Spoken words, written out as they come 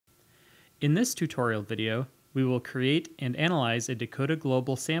In this tutorial video, we will create and analyze a Dakota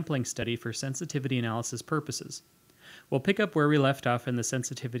global sampling study for sensitivity analysis purposes. We'll pick up where we left off in the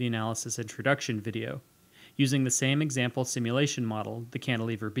sensitivity analysis introduction video, using the same example simulation model, the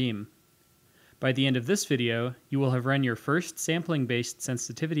cantilever beam. By the end of this video, you will have run your first sampling-based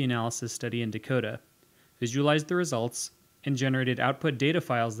sensitivity analysis study in Dakota, visualized the results, and generated output data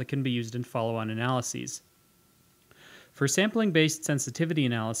files that can be used in follow-on analyses. For sampling-based sensitivity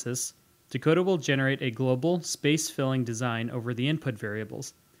analysis, Dakota will generate a global, space-filling design over the input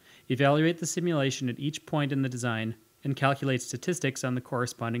variables, evaluate the simulation at each point in the design, and calculate statistics on the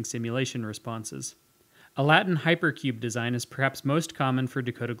corresponding simulation responses. A Latin hypercube design is perhaps most common for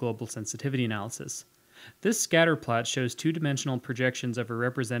Dakota global sensitivity analysis. This scatter plot shows two-dimensional projections of a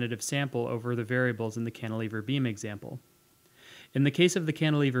representative sample over the variables in the cantilever beam example. In the case of the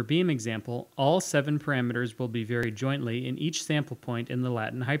cantilever beam example, all 7 parameters will be varied jointly in each sample point in the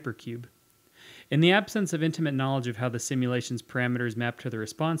Latin hypercube. In the absence of intimate knowledge of how the simulation's parameters map to the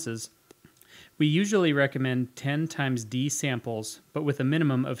responses, we usually recommend 10 times d samples, but with a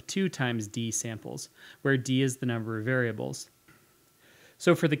minimum of 2 times d samples, where d is the number of variables.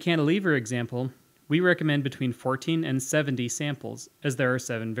 So for the cantilever example, we recommend between 14 and 70 samples, as there are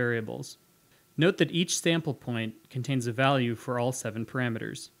 7 variables. Note that each sample point contains a value for all 7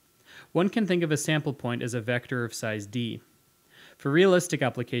 parameters. One can think of a sample point as a vector of size d. For realistic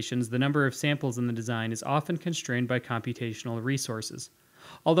applications, the number of samples in the design is often constrained by computational resources,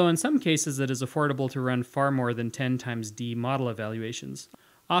 although in some cases it is affordable to run far more than 10 times d model evaluations,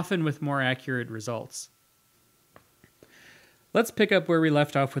 often with more accurate results. Let's pick up where we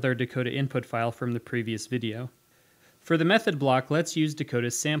left off with our Dakota input file from the previous video. For the method block, let's use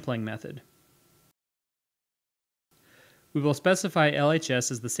Dakota's sampling method. We will specify LHS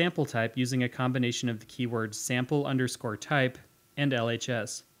as the sample type using a combination of the keywords sample_type and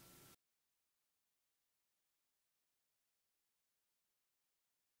LHS.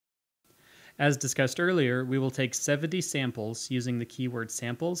 As discussed earlier, we will take 70 samples using the keyword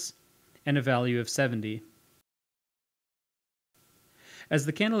samples and a value of 70. As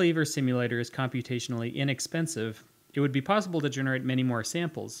the cantilever simulator is computationally inexpensive, it would be possible to generate many more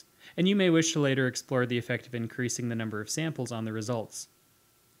samples, and you may wish to later explore the effect of increasing the number of samples on the results.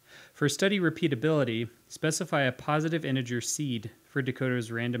 For study repeatability, specify a positive integer seed for Dakota's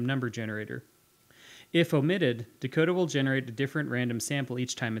random number generator. If omitted, Dakota will generate a different random sample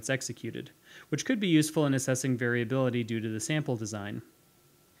each time it's executed, which could be useful in assessing variability due to the sample design.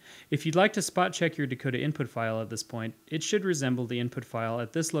 If you'd like to spot check your Dakota input file at this point, it should resemble the input file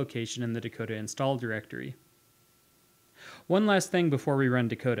at this location in the Dakota install directory. One last thing before we run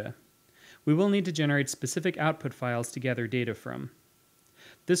Dakota. We will need to generate specific output files to gather data from.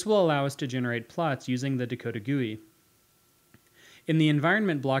 This will allow us to generate plots using the Dakota GUI. In the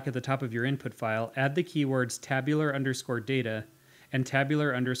environment block at the top of your input file, add the keywords tabular_data and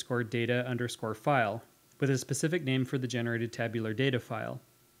tabular_data_file with a specific name for the generated tabular data file.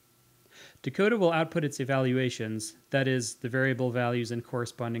 Dakota will output its evaluations, that is, the variable values and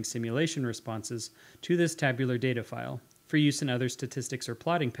corresponding simulation responses, to this tabular data file for use in other statistics or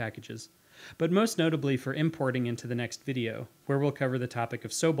plotting packages, but most notably for importing into the next video, where we'll cover the topic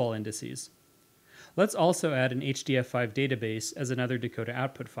of Sobol indices. Let's also add an HDF5 database as another Dakota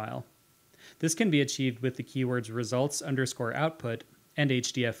output file. This can be achieved with the keywords results_output and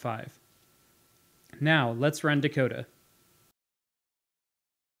HDF5. Now, let's run Dakota.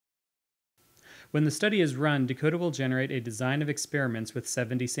 When the study is run, Dakota will generate a design of experiments with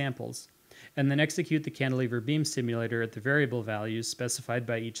 70 samples, and then execute the cantilever beam simulator at the variable values specified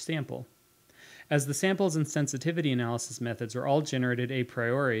by each sample. As the samples and sensitivity analysis methods are all generated a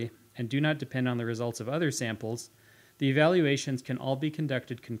priori and do not depend on the results of other samples, the evaluations can all be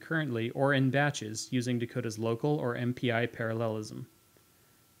conducted concurrently or in batches using Dakota's local or MPI parallelism.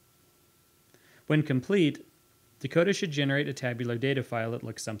 When complete, Dakota should generate a tabular data file that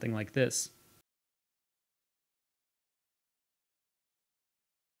looks something like this.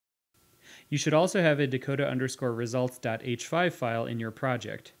 You should also have a Dakota_results.h5 file in your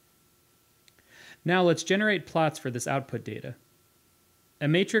project. Now let's generate plots for this output data. A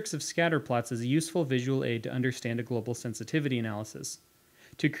matrix of scatter plots is a useful visual aid to understand a global sensitivity analysis.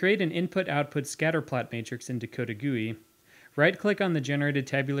 To create an input-output scatter plot matrix in Dakota GUI, right-click on the generated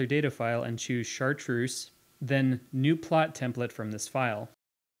tabular data file and choose Chartreuse, then New Plot Template from this file.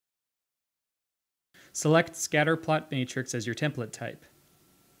 Select Scatter Plot Matrix as your template type.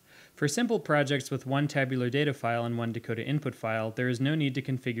 For simple projects with one tabular data file and one Dakota input file, there is no need to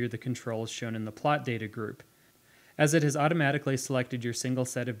configure the controls shown in the plot data group, as it has automatically selected your single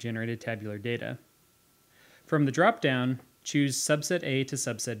set of generated tabular data. From the drop-down, choose subset A to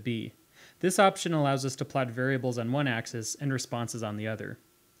subset B. This option allows us to plot variables on one axis and responses on the other.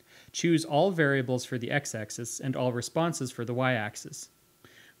 Choose all variables for the x-axis and all responses for the y-axis.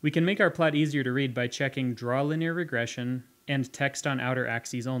 We can make our plot easier to read by checking Draw Linear Regression and Text on Outer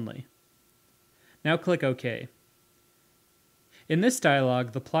Axes Only. Now click OK. In this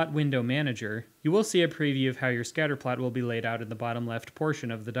dialog, the Plot Window Manager, you will see a preview of how your scatter plot will be laid out in the bottom left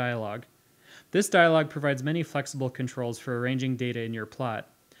portion of the dialog. This dialog provides many flexible controls for arranging data in your plot,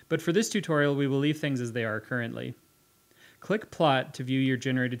 but for this tutorial we will leave things as they are currently. Click Plot to view your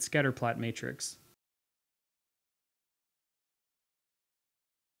generated scatter plot matrix.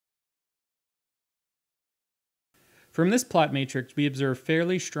 From this plot matrix, we observe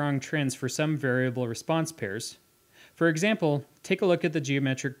fairly strong trends for some variable response pairs. For example, take a look at the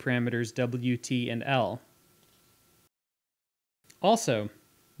geometric parameters w, t, and l. Also,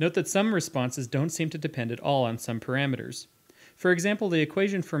 note that some responses don't seem to depend at all on some parameters. For example, the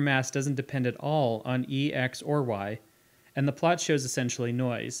equation for mass doesn't depend at all on e, x, or y, and the plot shows essentially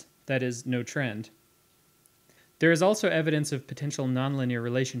noise, that is, no trend. There is also evidence of potential nonlinear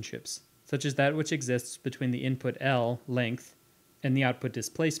relationships, such as that which exists between the input L, length, and the output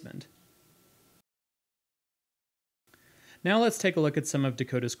displacement. Now let's take a look at some of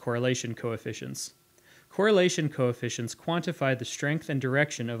Dakota's correlation coefficients. Correlation coefficients quantify the strength and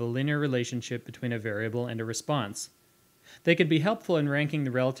direction of a linear relationship between a variable and a response. They can be helpful in ranking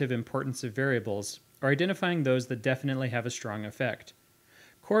the relative importance of variables, or identifying those that definitely have a strong effect.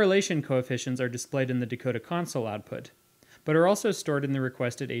 Correlation coefficients are displayed in the Dakota console output, but are also stored in the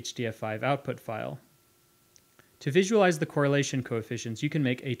requested HDF5 output file. To visualize the correlation coefficients, you can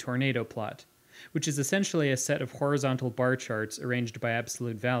make a tornado plot, which is essentially a set of horizontal bar charts arranged by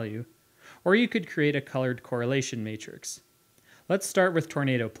absolute value, or you could create a colored correlation matrix. Let's start with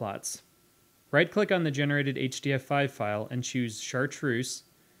tornado plots. Right-click on the generated HDF5 file and choose Chartreuse,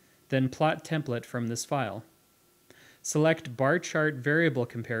 then Plot Template from this file. Select Bar Chart Variable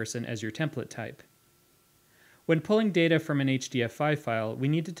Comparison as your template type. When pulling data from an HDF5 file, we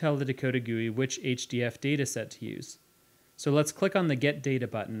need to tell the Dakota GUI which HDF dataset to use. So let's click on the Get Data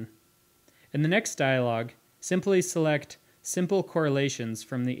button. In the next dialog, simply select Simple Correlations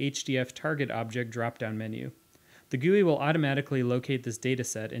from the HDF Target Object drop-down menu. The GUI will automatically locate this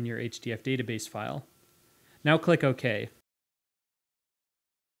dataset in your HDF database file. Now click OK.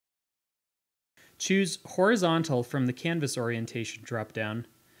 Choose Horizontal from the Canvas Orientation drop-down,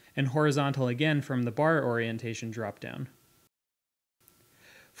 and horizontal again from the bar orientation dropdown.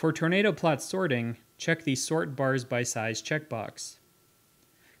 For tornado plot sorting, check the Sort Bars by Size checkbox.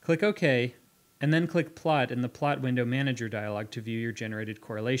 Click OK, and then click Plot in the Plot Window Manager dialog to view your generated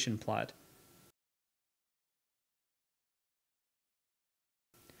correlation plot.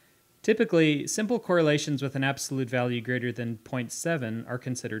 Typically, simple correlations with an absolute value greater than 0.7 are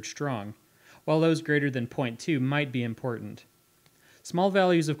considered strong, while those greater than 0.2 might be important. Small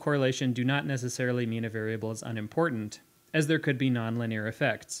values of correlation do not necessarily mean a variable is unimportant, as there could be nonlinear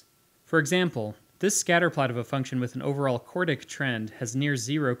effects. For example, this scatter plot of a function with an overall quartic trend has near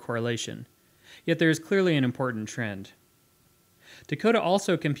zero correlation, yet there is clearly an important trend. Dakota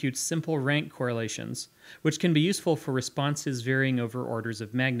also computes simple rank correlations, which can be useful for responses varying over orders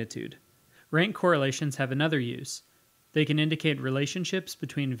of magnitude. Rank correlations have another use. They can indicate relationships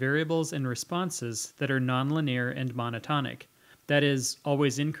between variables and responses that are nonlinear and monotonic. That is,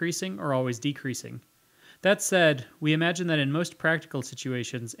 always increasing or always decreasing. That said, we imagine that in most practical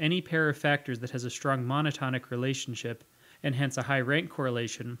situations, any pair of factors that has a strong monotonic relationship, and hence a high rank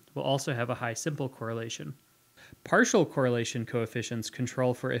correlation, will also have a high simple correlation. Partial correlation coefficients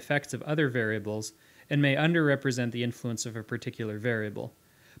control for effects of other variables and may underrepresent the influence of a particular variable,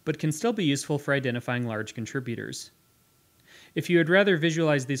 but can still be useful for identifying large contributors. If you would rather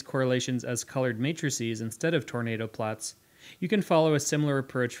visualize these correlations as colored matrices instead of tornado plots, you can follow a similar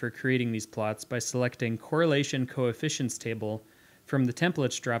approach for creating these plots by selecting Correlation Coefficients Table from the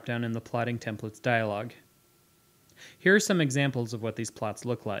Templates dropdown in the Plotting Templates dialog. Here are some examples of what these plots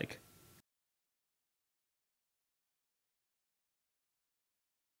look like.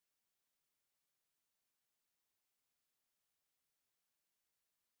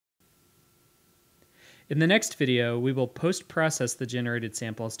 In the next video, we will post-process the generated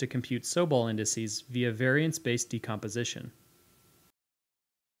samples to compute Sobol indices via variance-based decomposition.